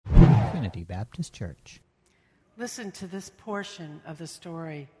Trinity Baptist Church. Listen to this portion of the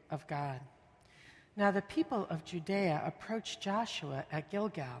story of God. Now the people of Judea approached Joshua at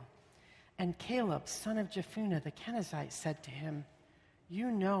Gilgal, and Caleb, son of Jephunneh the Kenizzite, said to him, "You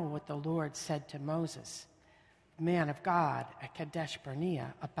know what the Lord said to Moses, the man of God, at Kadesh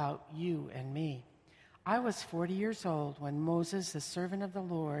Barnea, about you and me. I was 40 years old when Moses, the servant of the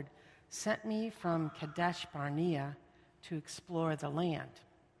Lord, sent me from Kadesh Barnea to explore the land.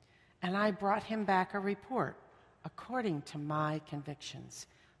 And I brought him back a report according to my convictions.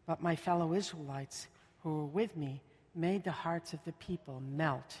 But my fellow Israelites who were with me made the hearts of the people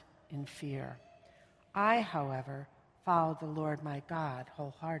melt in fear. I, however, followed the Lord my God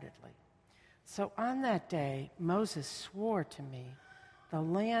wholeheartedly. So on that day, Moses swore to me, the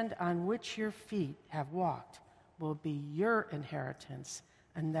land on which your feet have walked will be your inheritance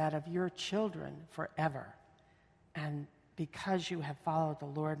and that of your children forever. And because you have followed the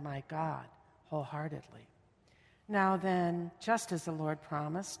Lord my God wholeheartedly. Now then, just as the Lord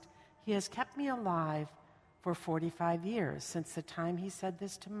promised, he has kept me alive for 45 years since the time he said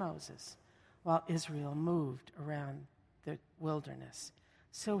this to Moses, while Israel moved around the wilderness.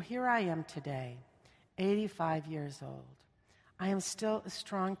 So here I am today, 85 years old. I am still as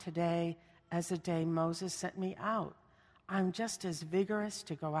strong today as the day Moses sent me out. I'm just as vigorous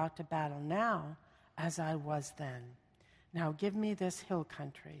to go out to battle now as I was then. Now give me this hill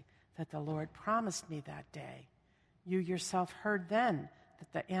country that the Lord promised me that day. You yourself heard then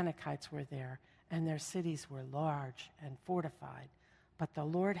that the Anakites were there, and their cities were large and fortified. But the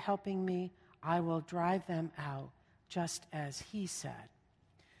Lord helping me, I will drive them out, just as he said."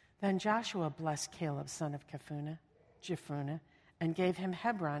 Then Joshua blessed Caleb, son of Jephunneh, and gave him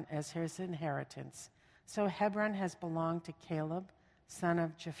Hebron as his inheritance. So Hebron has belonged to Caleb, son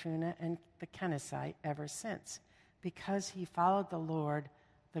of Jephunneh, and the Kenizzite ever since, because he followed the Lord,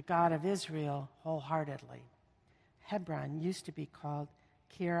 the God of Israel, wholeheartedly. Hebron used to be called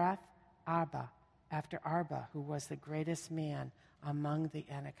Kiriath Arba, after Arba, who was the greatest man among the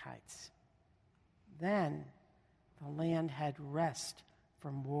Anakites. Then the land had rest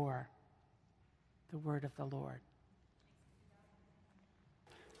from war. The word of the Lord.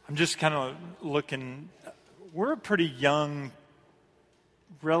 I'm just kind of looking. We're a pretty young,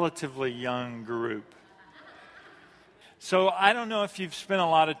 relatively young group. So I don't know if you've spent a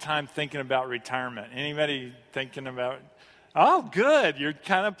lot of time thinking about retirement. Anybody thinking about, oh, good, you're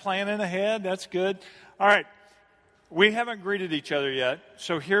kind of planning ahead. That's good. All right, we haven't greeted each other yet,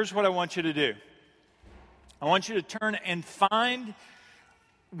 so here's what I want you to do. I want you to turn and find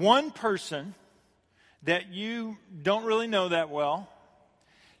one person that you don't really know that well.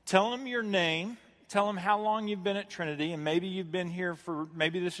 Tell them your name. Tell them how long you've been at Trinity, and maybe you've been here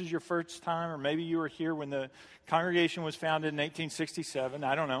maybe this is your first time, or maybe you were here when the congregation was founded in 1867.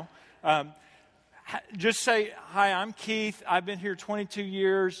 I don't know. Just say, "Hi, I'm Keith. I've been here 22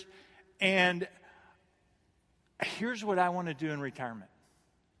 years, and here's what I want to do in retirement."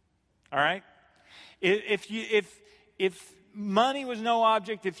 All right? If money was no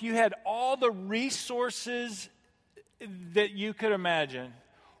object, if you had all the resources that you could imagine,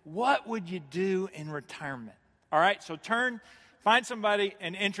 what would you do in retirement? All right, so find somebody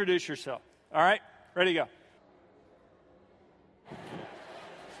and introduce yourself. All right, ready to go.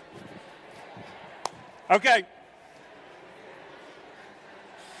 Okay.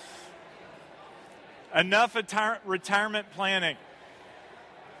 Enough retirement planning.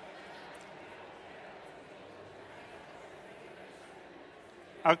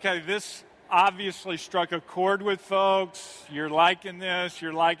 Okay, this obviously struck a chord with folks. You're liking this.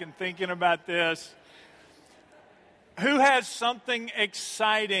 You're liking thinking about this. Who has something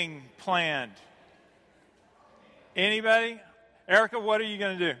exciting planned? Anybody? Erica, what are you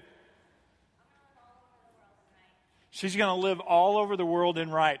going to do? She's going to live all over the world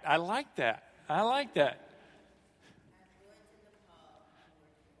and write. I like that. I like that.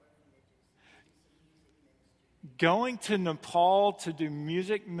 Going to Nepal to do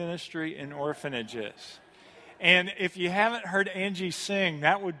music ministry in orphanages. And if you haven't heard Angie sing,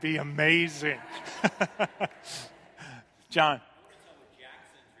 that would be amazing. John.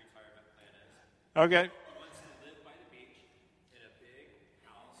 Jackson's retirement plan is. Okay. He wants to live by the beach in a big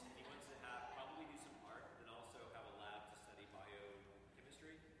house, and he wants to probably do some art, and also have a lab to study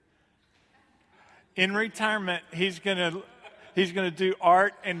biochemistry. In retirement, he's gonna do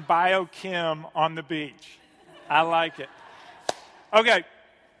art and biochem on the beach. I like it. Okay.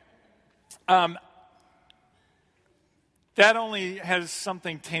 That only has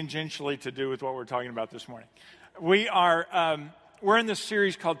something tangentially to do with what we're talking about this morning. We're in this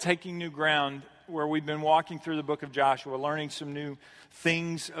series called Taking New Ground, where we've been walking through the book of Joshua, learning some new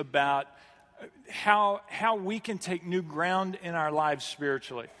things about how we can take new ground in our lives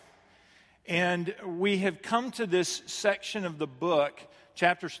spiritually. And we have come to this section of the book,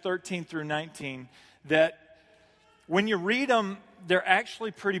 chapters 13 through 19, that when you read them, they're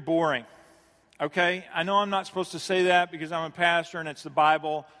actually pretty boring. Okay? I know I'm not supposed to say that because I'm a pastor and it's the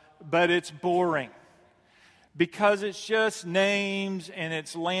Bible, but it's boring. Because it's just names and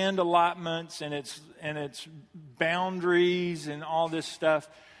it's land allotments and it's boundaries and all this stuff.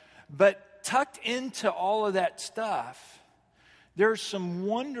 But tucked into all of that stuff, there's some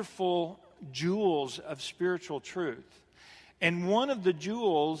wonderful jewels of spiritual truth. And one of the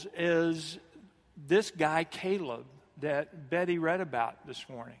jewels is this guy, Caleb, that Betty read about this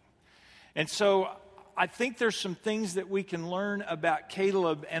morning. And so I think there's some things that we can learn about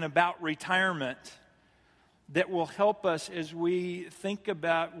Caleb and about retirement that will help us as we think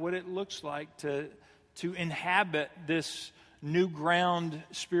about what it looks like to inhabit this new ground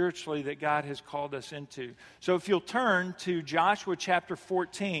spiritually that God has called us into. So if you'll turn to Joshua chapter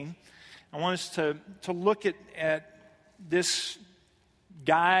 14, I want us to look at this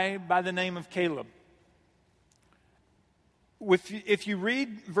guy by the name of Caleb. If you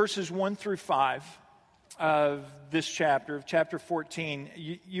read verses 1 through 5 of this chapter, of chapter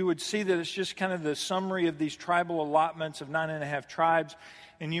 14, you would see that it's just kind of the summary of these tribal allotments of 9.5 tribes.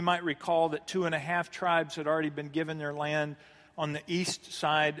 And you might recall that 2.5 tribes had already been given their land on the east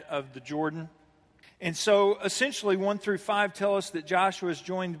side of the Jordan. And so essentially 1 through 5 tell us that Joshua is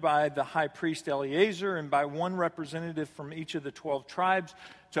joined by the high priest Eleazar and by one representative from each of the 12 tribes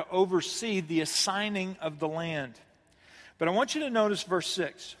to oversee the assigning of the land. But I want you to notice verse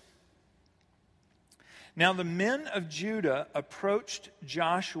 6. Now the men of Judah approached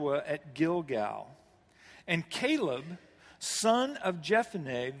Joshua at Gilgal, and Caleb, son of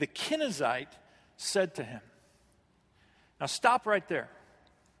Jephunneh, the Kenizzite, said to him. Now stop right there.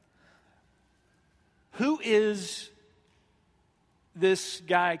 Who is this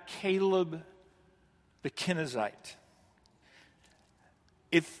guy, Caleb the Kenizzite?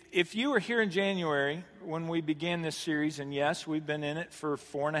 If you were here in January when we began this series, and yes, we've been in it for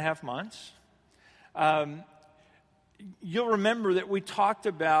 4.5 months, you'll remember that we talked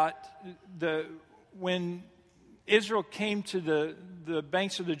about when Israel came to the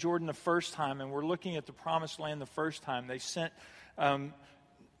banks of the Jordan the first time, and we're looking at the promised land the first time. They sent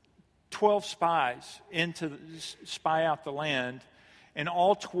 12 spies in to spy out the land, and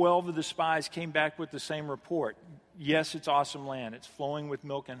all 12 of the spies came back with the same report. Yes, it's awesome land. It's flowing with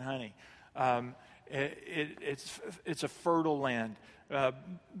milk and honey. It's a fertile land.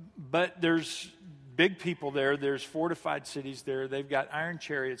 But there's big people there. There's fortified cities there. They've got iron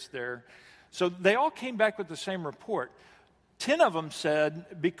chariots there. So they all came back with the same report. 10 of them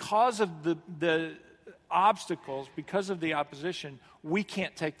said, because of the obstacles, because of the opposition, we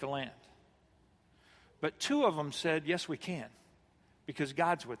can't take the land. But 2 of them said, yes, we can, because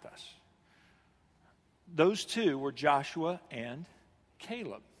God's with us. Those 2 were Joshua and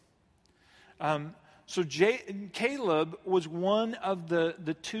Caleb. So Caleb was one of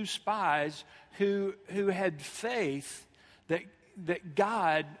the 2 spies who had faith that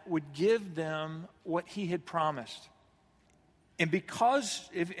God would give them what he had promised. And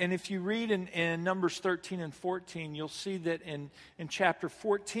if you read in Numbers 13 and 14, you'll see that in chapter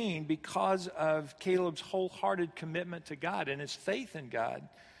 14, because of Caleb's wholehearted commitment to God and his faith in God,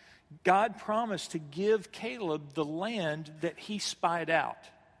 God promised to give Caleb the land that he spied out,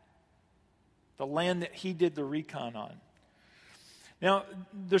 the land that he did the recon on. Now,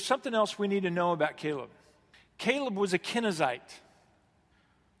 there's something else we need to know about Caleb. Caleb was a Kenizzite.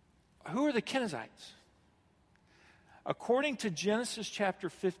 Who are the Kenizzites? According to Genesis chapter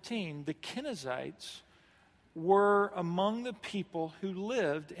 15, the Kenizzites were among the people who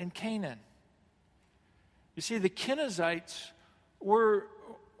lived in Canaan. You see, the Kenizzites were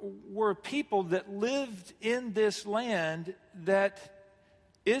a people that lived in this land that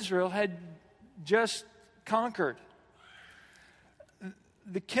Israel had just conquered.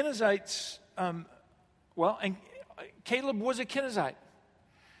 The Kenizzites, and Caleb was a Kenizzite.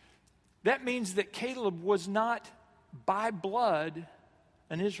 That means that Caleb was not by blood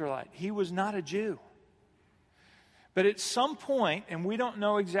an Israelite. He was not a Jew. But at some point, and we don't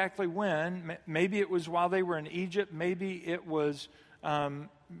know exactly when, maybe it was while they were in Egypt, maybe it was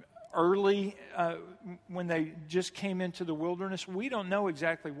early when they just came into the wilderness. We don't know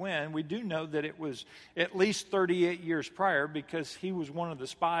exactly when. We do know that it was at least 38 years prior, because he was one of the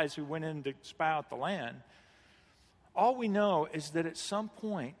spies who went in to spy out the land. All we know is that at some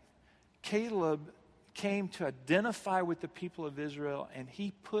point, Caleb came to identify with the people of Israel, and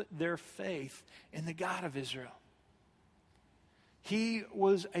he put their faith in the God of Israel. He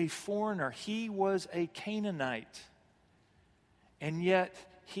was a foreigner. He was a Canaanite. And yet,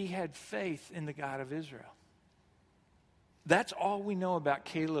 he had faith in the God of Israel. That's all we know about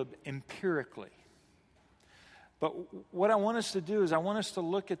Caleb empirically. But what I want us to do is I want us to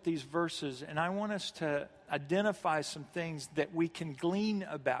look at these verses, and I want us to identify some things that we can glean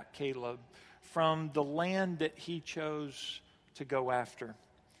about Caleb from the land that he chose to go after.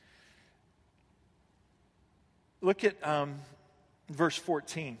 Look at verse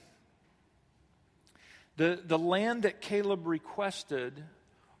 14. The land that Caleb requested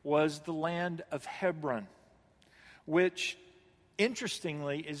was the land of Hebron, which,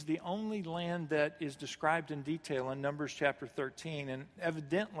 interestingly, is the only land that is described in detail in Numbers chapter 13. And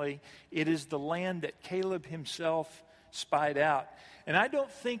evidently, it is the land that Caleb himself spied out. And I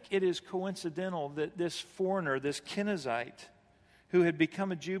don't think it is coincidental that this foreigner, this Kenizzite, who had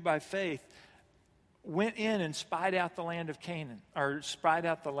become a Jew by faith, went in and spied out the land of Canaan, or spied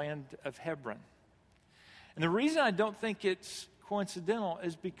out the land of Hebron. And the reason I don't think it's coincidental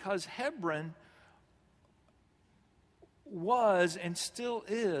is because Hebron was and still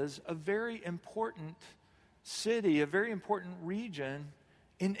is a very important city, a very important region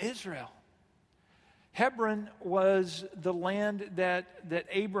in Israel. Hebron was the land that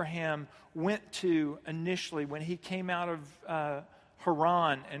Abraham went to initially when he came out of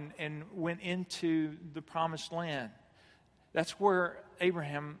Haran and went into the promised land. That's where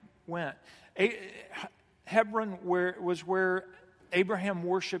Abraham went. Hebron was where Abraham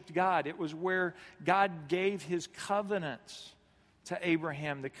worshiped God. It was where God gave his covenants to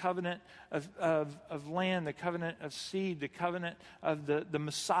Abraham, the covenant of land, the covenant of seed, the covenant of the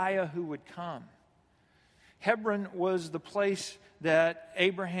Messiah who would come. Hebron was the place that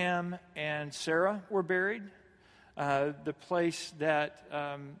Abraham and Sarah were buried, the place that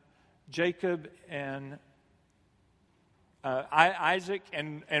Jacob and Isaac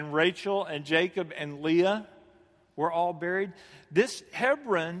and Rachel and Jacob and Leah were all buried. This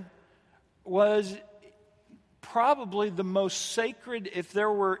Hebron was probably the most sacred. If there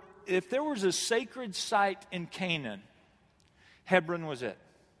was a sacred site in Canaan, Hebron was it.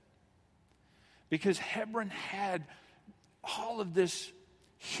 Because Hebron had all of this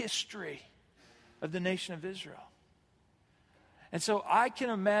history of the nation of Israel. And so I can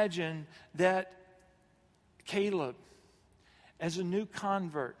imagine that Caleb, as a new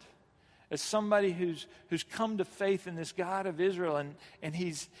convert, as somebody who's come to faith in this God of Israel, and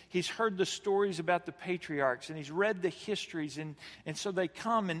he's heard the stories about the patriarchs, and he's read the histories, and so they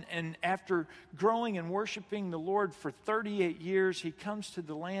come, and after growing and worshiping the Lord for 38 years, he comes to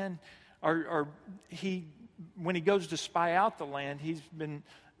the land, when he goes to spy out the land, he's been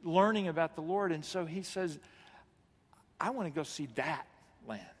learning about the Lord, and so he says, I want to go see that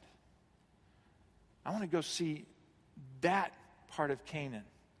land. I want to go see that part of Canaan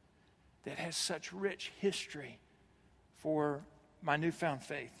that has such rich history for my newfound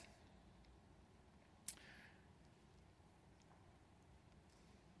faith.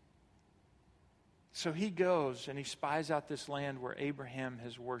 So he goes and he spies out this land where Abraham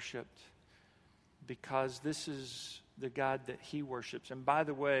has worshiped, because this is the God that he worships. And by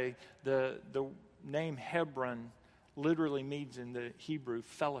the way, the name Hebron literally means in the Hebrew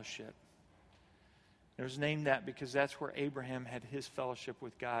fellowship. It was named that because that's where Abraham had his fellowship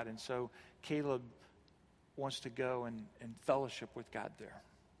with God. And so Caleb wants to go and fellowship with God there.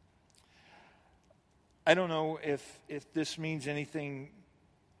 I don't know if this means anything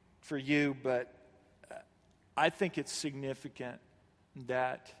for you, but I think it's significant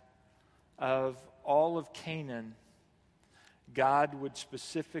that of all of Canaan, God would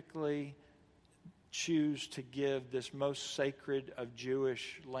specifically choose to give this most sacred of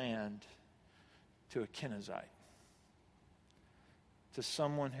Jewish land to a Kenizzite, to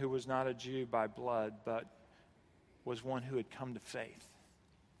someone who was not a Jew by blood, but was one who had come to faith.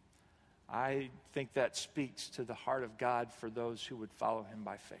 I think that speaks to the heart of God for those who would follow him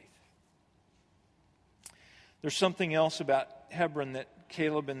by faith. There's something else about Hebron that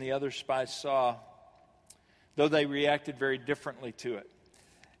Caleb and the other spies saw, though they reacted very differently to it.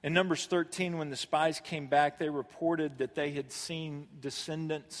 In Numbers 13, when the spies came back, they reported that they had seen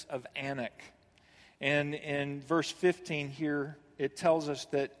descendants of Anak. And in verse 15 here, it tells us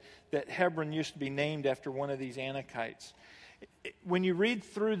that Hebron used to be named after one of these Anakites. When you read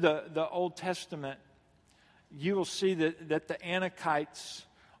through the Old Testament, you will see that the Anakites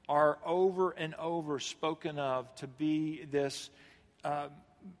are over and over spoken of to be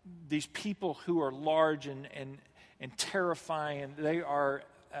these people who are large and terrifying. And they are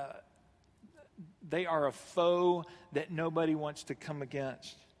They are a foe that nobody wants to come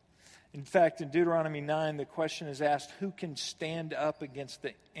against. In fact, in Deuteronomy 9, the question is asked, who can stand up against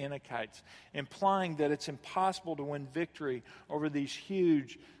the Anakites? Implying that it's impossible to win victory over these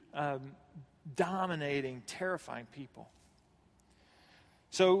huge, dominating, terrifying people.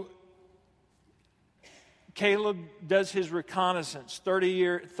 So Caleb does his reconnaissance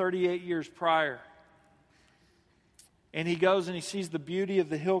 38 years prior. And he goes and he sees the beauty of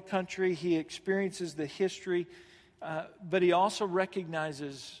the hill country. He experiences the history. But he also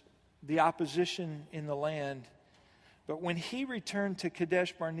recognizes the opposition in the land. But when he returned to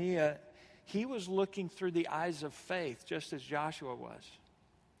Kadesh Barnea, he was looking through the eyes of faith, just as Joshua was.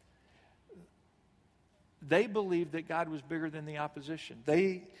 They believed that God was bigger than the opposition.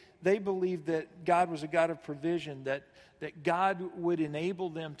 They believed that God was a God of provision, that God would enable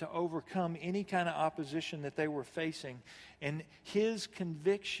them to overcome any kind of opposition that they were facing. And his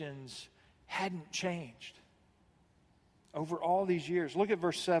convictions hadn't changed over all these years. Look at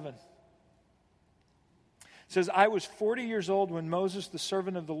verse 7. It says, I was 40 years old when Moses, the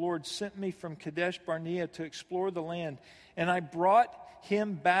servant of the Lord, sent me from Kadesh Barnea to explore the land, and I brought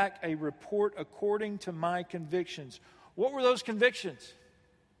him back a report according to my convictions. What were those convictions?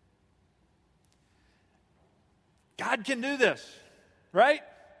 God can do this, right?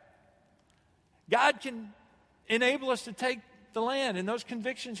 God can enable us to take the land, and those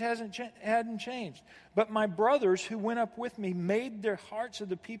convictions hadn't changed. But my brothers who went up with me made their hearts of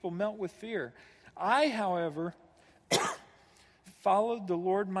the people melt with fear. I, however, followed the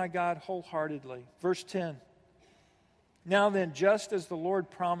Lord my God wholeheartedly. Verse 10. Now then, just as the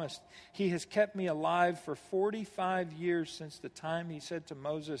Lord promised, he has kept me alive for 45 years since the time he said to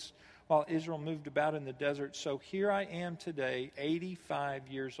Moses while Israel moved about in the desert. So here I am today, 85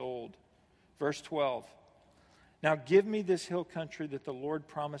 years old. Verse 12. Now give me this hill country that the Lord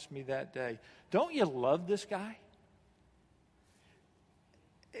promised me that day. Don't you love this guy?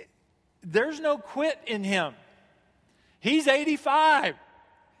 There's no quit in him. He's 85.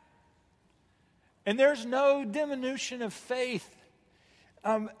 And there's no diminution of faith.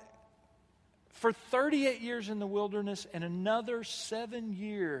 For 38 years in the wilderness and another 7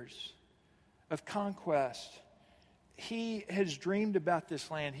 years of conquest, he has dreamed about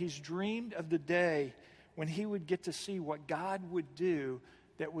this land. He's dreamed of the day when he would get to see what God would do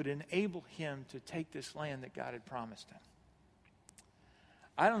that would enable him to take this land that God had promised him.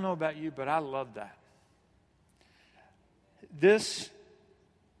 I don't know about you, but I love that. This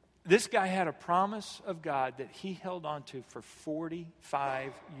guy had a promise of God that he held on to for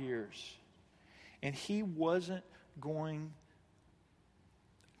 45 years. And he wasn't going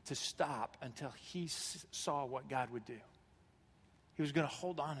to stop until he saw what God would do. He was going to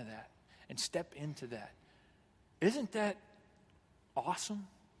hold on to that and step into that. Isn't that awesome?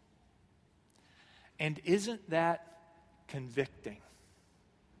 And isn't that convicting?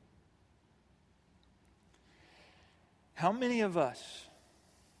 How many of us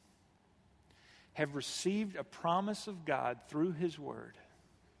have received a promise of God through his word,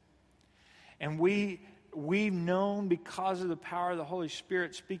 and we've known because of the power of the Holy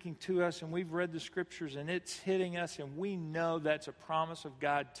Spirit speaking to us, and we've read the scriptures and it's hitting us, and we know that's a promise of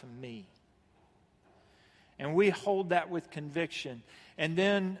God to me, and we hold that with conviction, and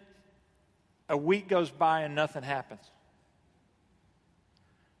then a week goes by and nothing happens,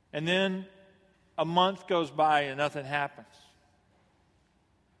 and then a month goes by and nothing happens,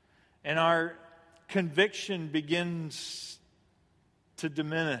 and our conviction begins to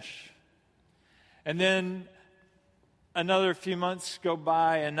diminish. And then another few months go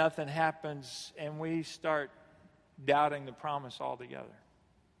by and nothing happens, and we start doubting the promise altogether.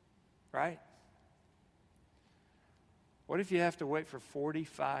 Right? What if you have to wait for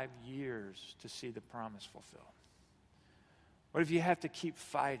 45 years to see the promise fulfilled? What if you have to keep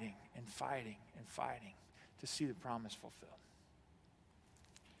fighting and fighting and fighting to see the promise fulfilled?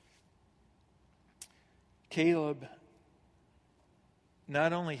 Caleb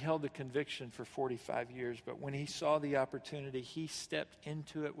not only held the conviction for 45 years, but when he saw the opportunity, he stepped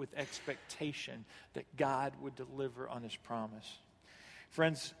into it with expectation that God would deliver on his promise.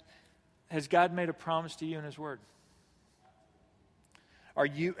 Friends, has God made a promise to you in his word? Are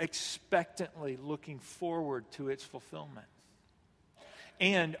you expectantly looking forward to its fulfillment?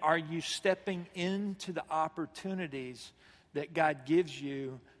 And are you stepping into the opportunities that God gives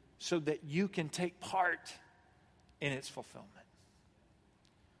you so that you can take part in its fulfillment?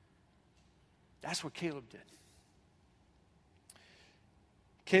 That's what Caleb did.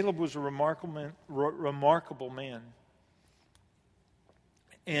 Caleb was a remarkable man.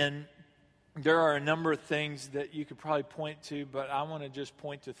 And there are a number of things that you could probably point to, but I want to just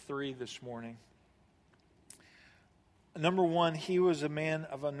point to 3 this morning. Number one, he was a man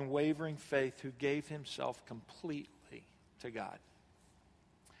of unwavering faith who gave himself completely to God.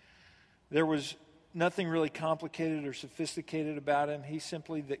 There was nothing really complicated or sophisticated about him. He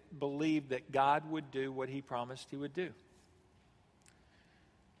simply believed that God would do what he promised he would do.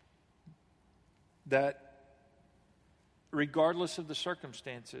 That regardless of the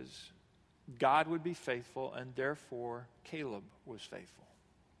circumstances, God would be faithful, and therefore Caleb was faithful.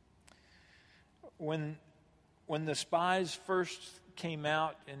 When the spies first came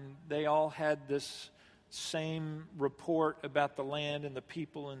out and they all had this same report about the land and the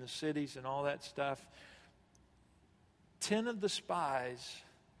people and the cities and all that stuff, 10 of the spies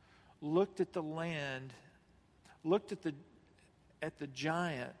looked at the land, looked at the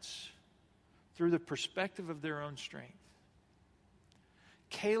giants through the perspective of their own strength.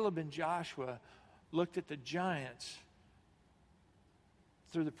 Caleb and Joshua looked at the giants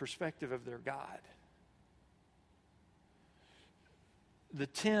through the perspective of their God. The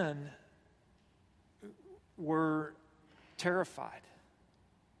 10 were terrified.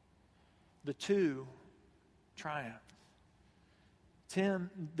 The 2 triumphed.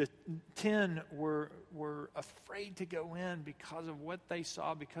 The 10 were afraid to go in because of what they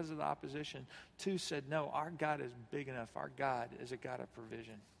saw, because of the opposition. 2 said, no, our God is big enough. Our God is a God of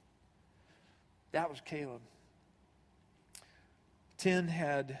provision. That was Caleb. 10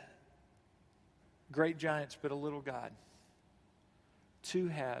 had great giants, but a little God. 2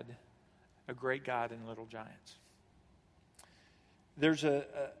 had a great God and little giants. There's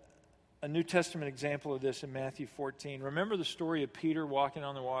a New Testament example of this in Matthew 14. Remember the story of Peter walking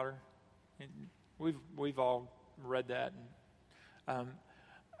on the water? We've all read that.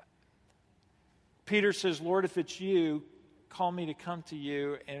 Peter says, Lord, if it's you, call me to come to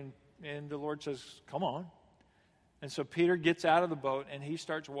you. And the Lord says, come on. And so Peter gets out of the boat and he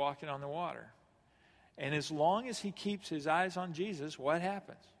starts walking on the water. And as long as he keeps his eyes on Jesus, what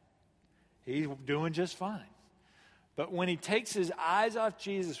happens? He's doing just fine. But when he takes his eyes off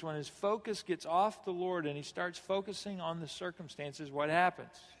Jesus, when his focus gets off the Lord and he starts focusing on the circumstances, what happens?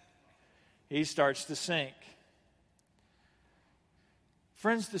 He starts to sink.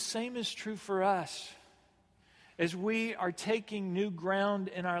 Friends, the same is true for us. As we are taking new ground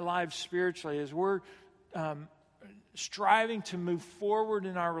in our lives spiritually, as we're striving to move forward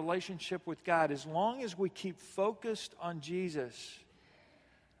in our relationship with God, as long as we keep focused on Jesus,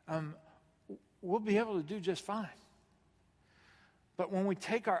 we'll be able to do just fine. But when we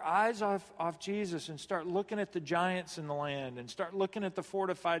take our eyes off Jesus and start looking at the giants in the land and start looking at the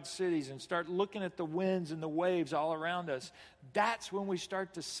fortified cities and start looking at the winds and the waves all around us, that's when we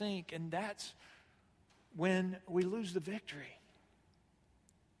start to sink, and that's when we lose the victory.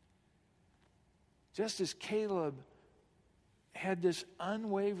 Just as Caleb had this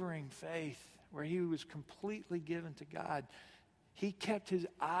unwavering faith where he was completely given to God, he kept his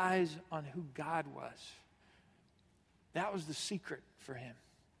eyes on who God was. That was the secret for him.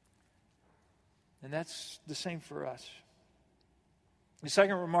 And that's the same for us. The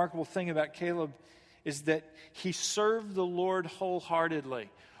second remarkable thing about Caleb is that he served the Lord wholeheartedly.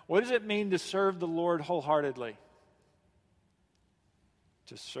 What does it mean to serve the Lord wholeheartedly?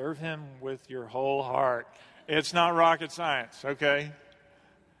 To serve him with your whole heart. It's not rocket science, okay?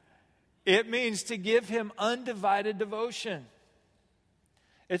 It means to give him undivided devotion.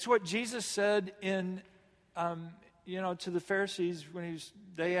 It's what Jesus said in, to the Pharisees when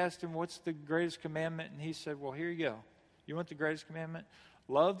they asked him, what's the greatest commandment? And he said, well, here you go. You want the greatest commandment?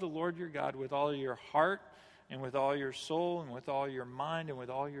 Love the Lord your God with all your heart and with all your soul and with all your mind and with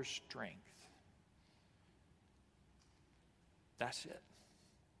all your strength. That's it.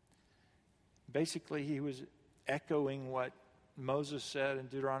 Basically, he was echoing what Moses said in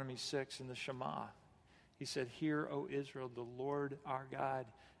Deuteronomy 6 in the Shema. He said, hear, O Israel, the Lord our God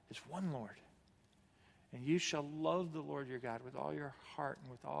is one Lord. And you shall love the Lord your God with all your heart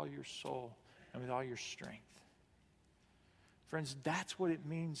and with all your soul and with all your strength. Friends, that's what it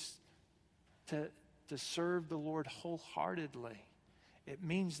means to serve the Lord wholeheartedly. It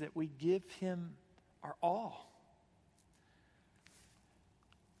means that we give him our all.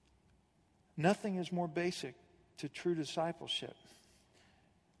 Nothing is more basic to true discipleship.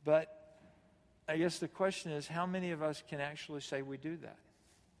 But I guess the question is, how many of us can actually say we do that?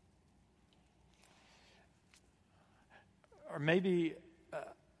 Or maybe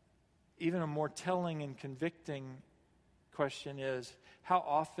even a more telling and convicting question is, how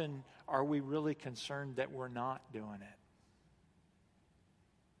often are we really concerned that we're not doing it?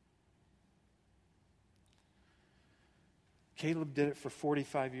 Caleb did it for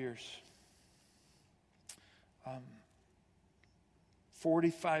 45 years.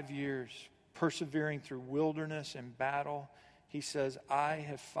 45 years persevering through wilderness and battle. He says, I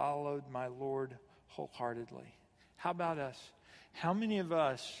have followed my Lord wholeheartedly. How about us? How many of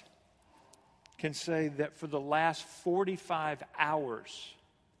us can say that for the last 45 hours,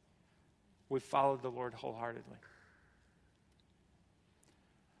 we've followed the Lord wholeheartedly?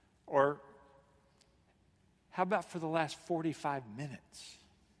 Or how about for the last 45 minutes?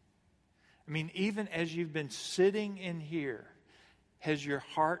 I mean, even as you've been sitting in here, has your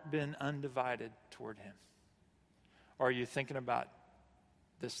heart been undivided toward Him? Or are you thinking about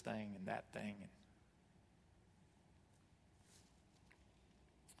this thing and that thing?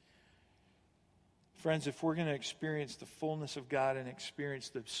 Friends, if we're going to experience the fullness of God and experience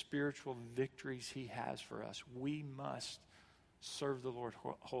the spiritual victories He has for us, we must serve the Lord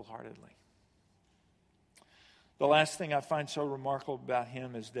wholeheartedly. The last thing I find so remarkable about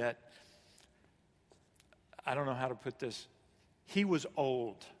Him is that, I don't know how to put this, He was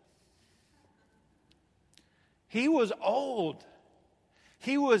old. He was old.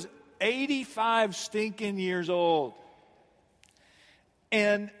 He was 85 stinking years old.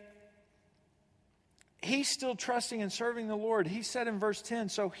 And He's still trusting and serving the Lord. He said in verse 10,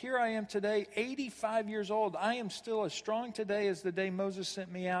 so here I am today, 85 years old. I am still as strong today as the day Moses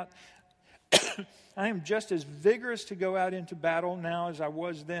sent me out. I am just as vigorous to go out into battle now as I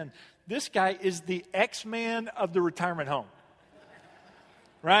was then. This guy is the X-Man of the retirement home.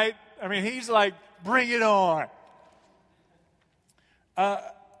 Right? I mean, he's like, bring it on.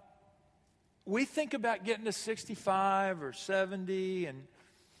 We think about getting to 65 or 70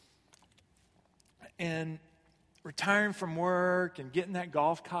 and retiring from work and getting that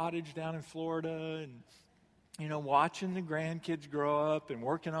golf cottage down in Florida and, watching the grandkids grow up and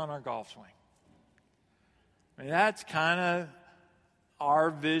working on our golf swing. I mean, that's kind of our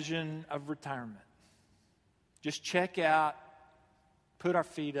vision of retirement. Just check out, put our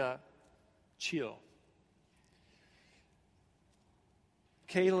feet up, chill.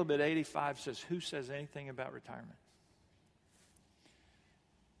 Caleb at 85 says, who says anything about retirement?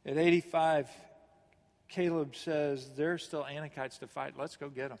 At 85, Caleb says, there's still Anakites to fight. Let's go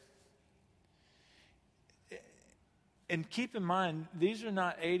get them. And keep in mind, these are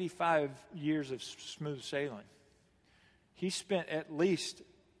not 85 years of smooth sailing. He spent at least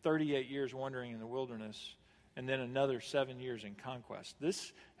 38 years wandering in the wilderness and then another 7 years in conquest.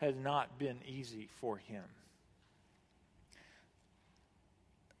 This has not been easy for him.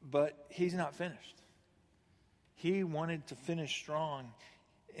 But he's not finished. He wanted to finish strong,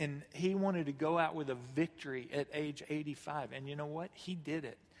 and he wanted to go out with a victory at age 85. And you know what? He did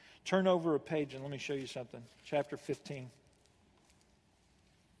it. Turn over a page and let me show you something. Chapter 15.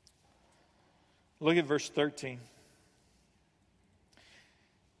 Look at verse 13.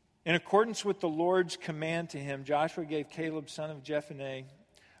 In accordance with the Lord's command to him, Joshua gave Caleb, son of Jephunneh,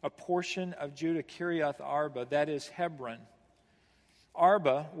 a portion of Judah, Kiriath Arba, that is Hebron.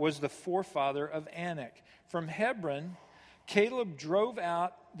 Arba was the forefather of Anak. From Hebron, Caleb drove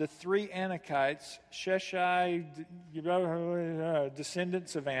out the three Anakites, Sheshai,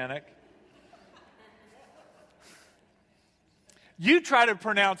 descendants of Anak. You try to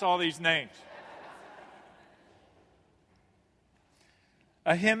pronounce all these names.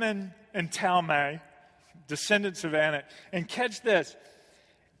 Ahiman and Talmai, descendants of Anak. And catch this.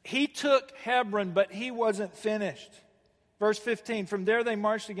 He took Hebron, but he wasn't finished. Verse 15, from there they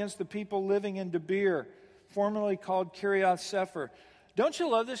marched against the people living in Debir, formerly called Kiriath Sefer. Don't you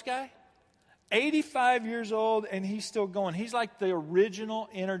love this guy? 85 years old, and he's still going. He's like the original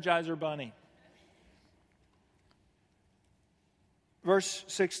Energizer Bunny. Verse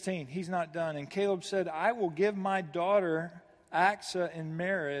 16, he's not done. And Caleb said, I will give my daughter Achsah in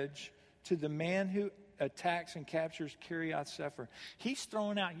marriage to the man who attacks and captures Kiriath Sefer. He's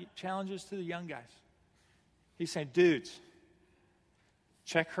throwing out challenges to the young guys. He's saying, dudes,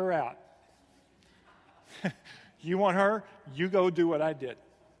 check her out. You want her? You go do what I did.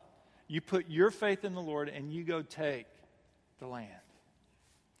 You put your faith in the Lord and you go take the land.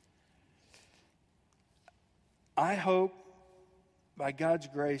 I hope by God's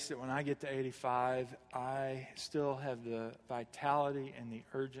grace that when I get to 85, I still have the vitality and the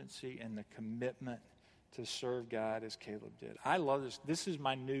urgency and the commitment to serve God as Caleb did. I love this. This is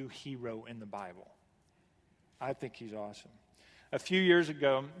my new hero in the Bible. I think he's awesome. A few years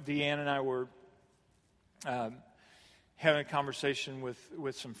ago, Deanne and I were having a conversation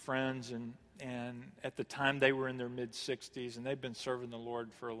with some friends, and at the time they were in their mid-60s, and they've been serving the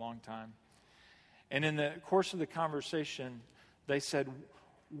Lord for a long time. And in the course of the conversation, they said,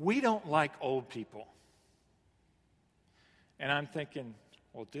 we don't like old people. And I'm thinking,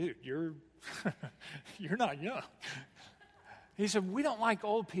 well, dude, you're not young. He said, we don't like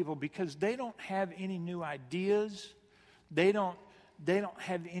old people because they don't have any new ideas. They don't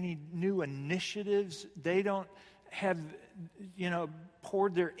have any new initiatives. They don't have,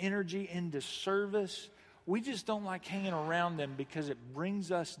 poured their energy into service. We just don't like hanging around them because it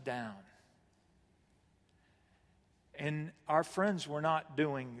brings us down. And our friends were not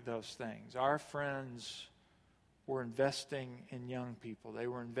doing those things. Our friends were investing in young people. They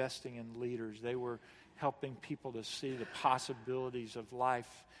were investing in leaders. They were helping people to see the possibilities of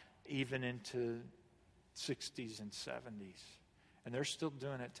life even into 60s and 70s. And they're still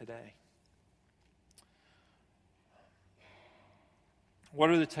doing it today. What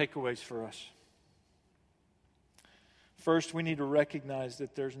are the takeaways for us? First, we need to recognize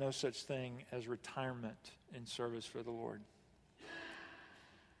that there's no such thing as retirement in service for the Lord.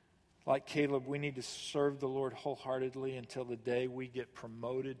 Like Caleb, we need to serve the Lord wholeheartedly until the day we get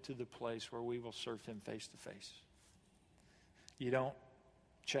promoted to the place where we will serve Him face to face. You don't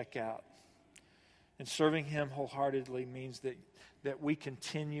check out. And serving Him wholeheartedly means that we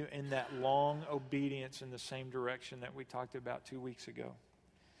continue in that long obedience in the same direction that we talked about 2 weeks ago.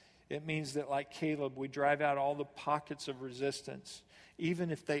 It means that, like Caleb, we drive out all the pockets of resistance,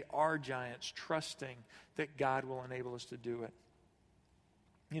 even if they are giants, trusting that God will enable us to do it.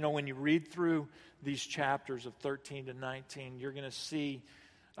 When you read through these chapters of 13 to 19, you're going to see,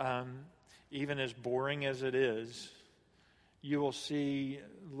 even as boring as it is, you will see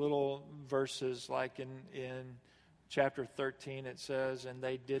little verses like in chapter 13 it says, and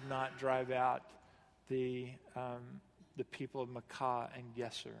they did not drive out the people of Makkah and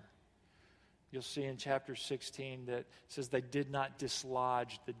Gesser. You'll see in chapter 16 that it says they did not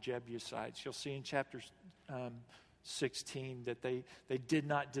dislodge the Jebusites. You'll see in chapter 16 that they did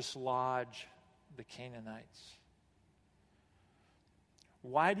not dislodge the Canaanites.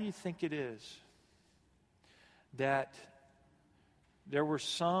 Why do you think it is that there were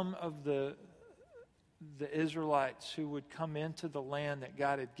some of the Israelites who would come into the land that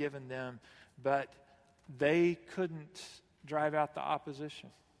God had given them, but they couldn't drive out the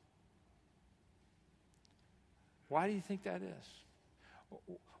opposition? Why do you think that is?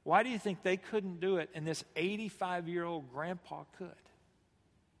 Why do you think they couldn't do it and this 85-year-old grandpa could?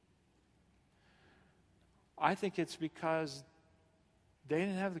 I think it's because they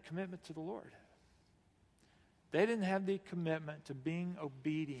didn't have the commitment to the Lord. They didn't have the commitment to being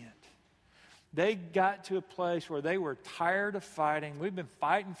obedient. They got to a place where they were tired of fighting. We've been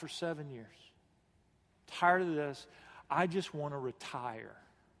fighting for 7 years. Tired of this. I just want to retire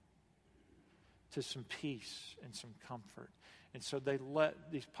to some peace and some comfort. And so they let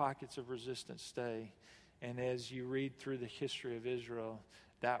these pockets of resistance stay. And as you read through the history of Israel,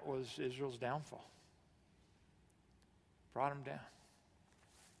 that was Israel's downfall. Brought them down.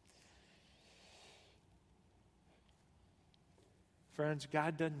 Friends,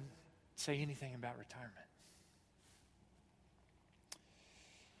 God doesn't say anything about retirement.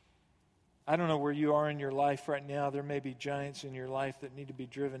 I don't know where you are in your life right now. There may be giants in your life that need to be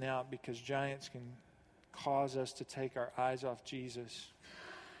driven out because giants can cause us to take our eyes off Jesus.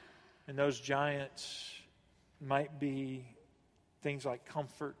 And those giants might be things like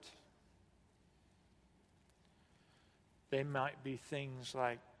comfort. They might be things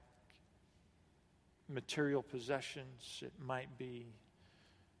like material possessions. It might be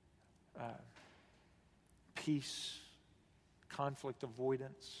peace, conflict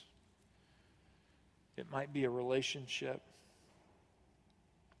avoidance. It might be a relationship.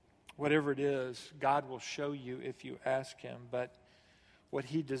 Whatever it is, God will show you if you ask Him. But what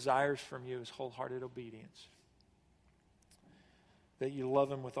He desires from you is wholehearted obedience. That you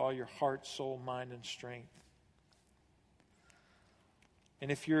love Him with all your heart, soul, mind, and strength.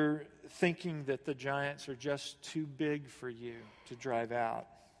 And if you're thinking that the giants are just too big for you to drive out,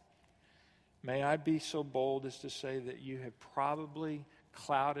 may I be so bold as to say that you have probably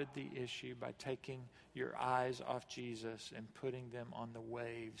clouded the issue by taking your eyes off Jesus and putting them on the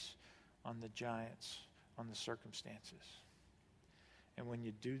waves, on the giants, on the circumstances. And when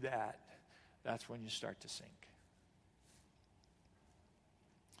you do that, that's when you start to sink.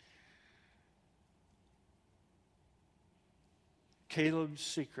 Caleb's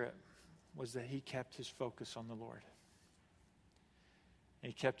secret was that he kept his focus on the Lord.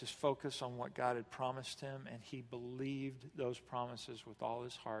 He kept his focus on what God had promised him, and he believed those promises with all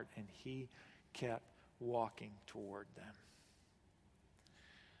his heart, and he kept walking toward them.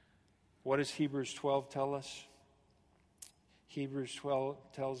 What does Hebrews 12 tell us? Hebrews 12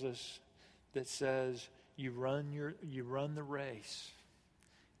 tells us that says, you run the race,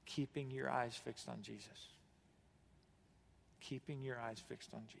 keeping your eyes fixed on Jesus. Keeping your eyes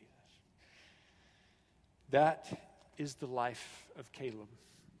fixed on Jesus. That is the life of Caleb.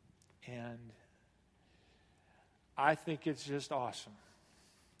 And I think it's just awesome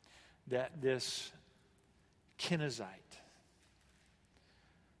that this Kenizzite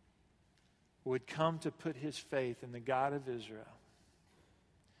would come to put his faith in the God of Israel.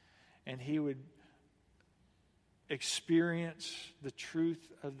 And he would experience the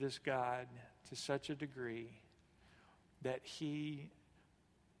truth of this God to such a degree that he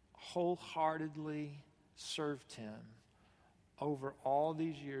wholeheartedly served him over all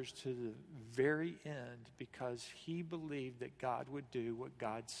these years to the very end, because he believed that God would do what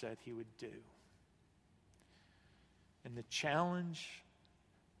God said he would do. And the challenge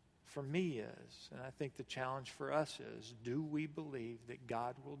for me is, and I think the challenge for us is, do we believe that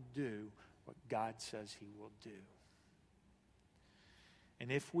God will do what God says he will do?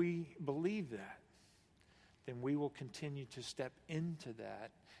 And if we believe that, then we will continue to step into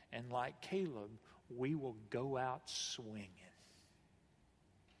that. And like Caleb, we will go out swinging.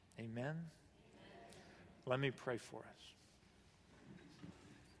 Amen? Let me pray for us.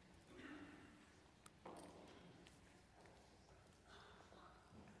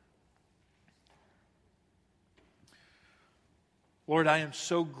 Lord, I am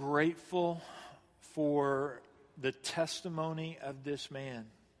so grateful for the testimony of this man.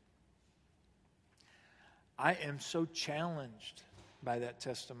 I am so challenged by that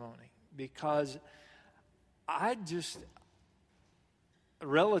testimony because I just,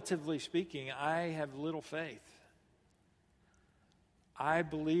 relatively speaking, I have little faith. I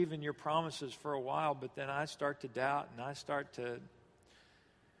believe in your promises for a while, but then I start to doubt and I start to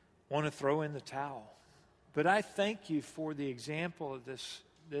want to throw in the towel. But I thank you for the example of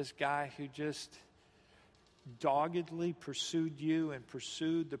this guy who just doggedly pursued you and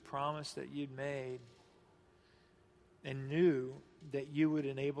pursued the promise that you'd made and knew that you would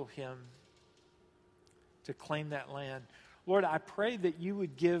enable him to claim that land. Lord, I pray that you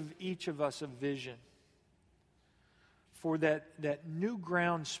would give each of us a vision for that new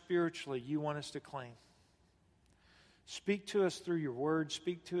ground spiritually you want us to claim. Speak to us through your word.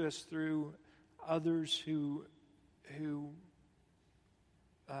 Speak to us through others who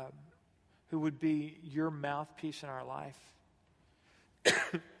would be your mouthpiece in our life.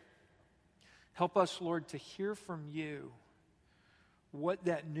 Help us, Lord, to hear from you what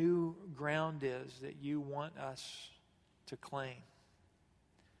that new ground is that you want us to claim.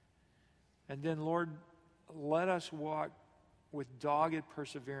 And then, Lord, let us walk with dogged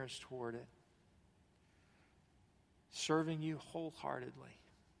perseverance toward it, serving you wholeheartedly,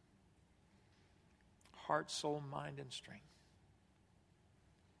 heart, soul, mind, and strength.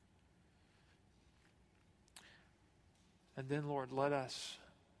 And then, Lord, let us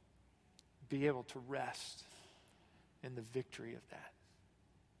be able to rest in the victory of that.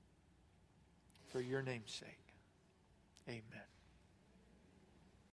 For your name's sake, amen.